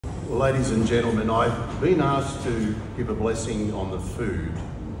Ladies and gentlemen, I've been asked to give a blessing on the food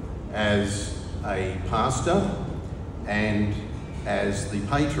as a pastor and as the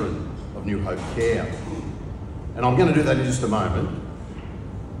patron of New Hope Care. And I'm going to do that in just a moment.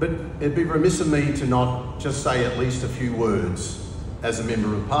 But it'd be remiss of me to not just say at least a few words as a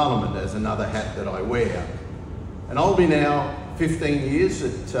Member of Parliament, as another hat that I wear. And I'll be now 15 years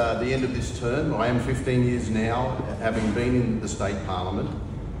at the end of this term. I am 15 years now, having been in the State Parliament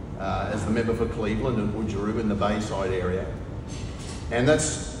as the member for Cleveland and Woodgeroo in the Bayside area. And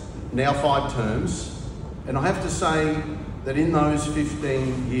that's now 5 terms. And I have to say that in those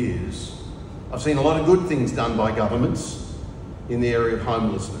 15 years, I've seen a lot of good things done by governments in the area of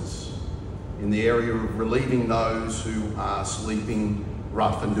homelessness, in the area of relieving those who are sleeping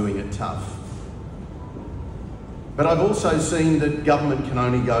rough and doing it tough. But I've also seen that government can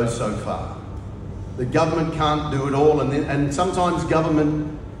only go so far. The government can't do it all, and sometimes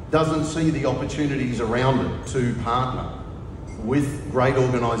government doesn't see the opportunities around it to partner with great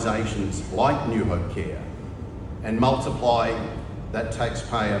organisations like New Hope Care and multiply that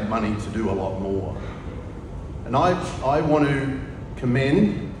taxpayer money to do a lot more. And I want to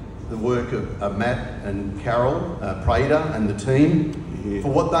commend the work of Matt and Carol Prater and the team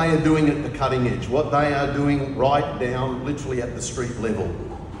for what they are doing at the cutting edge, what they are doing right down literally at the street level,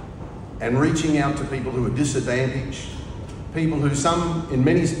 and reaching out to people who are disadvantaged, people who in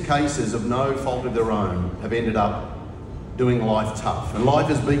many cases of no fault of their own, have ended up doing life tough, and life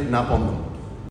has beaten up on them.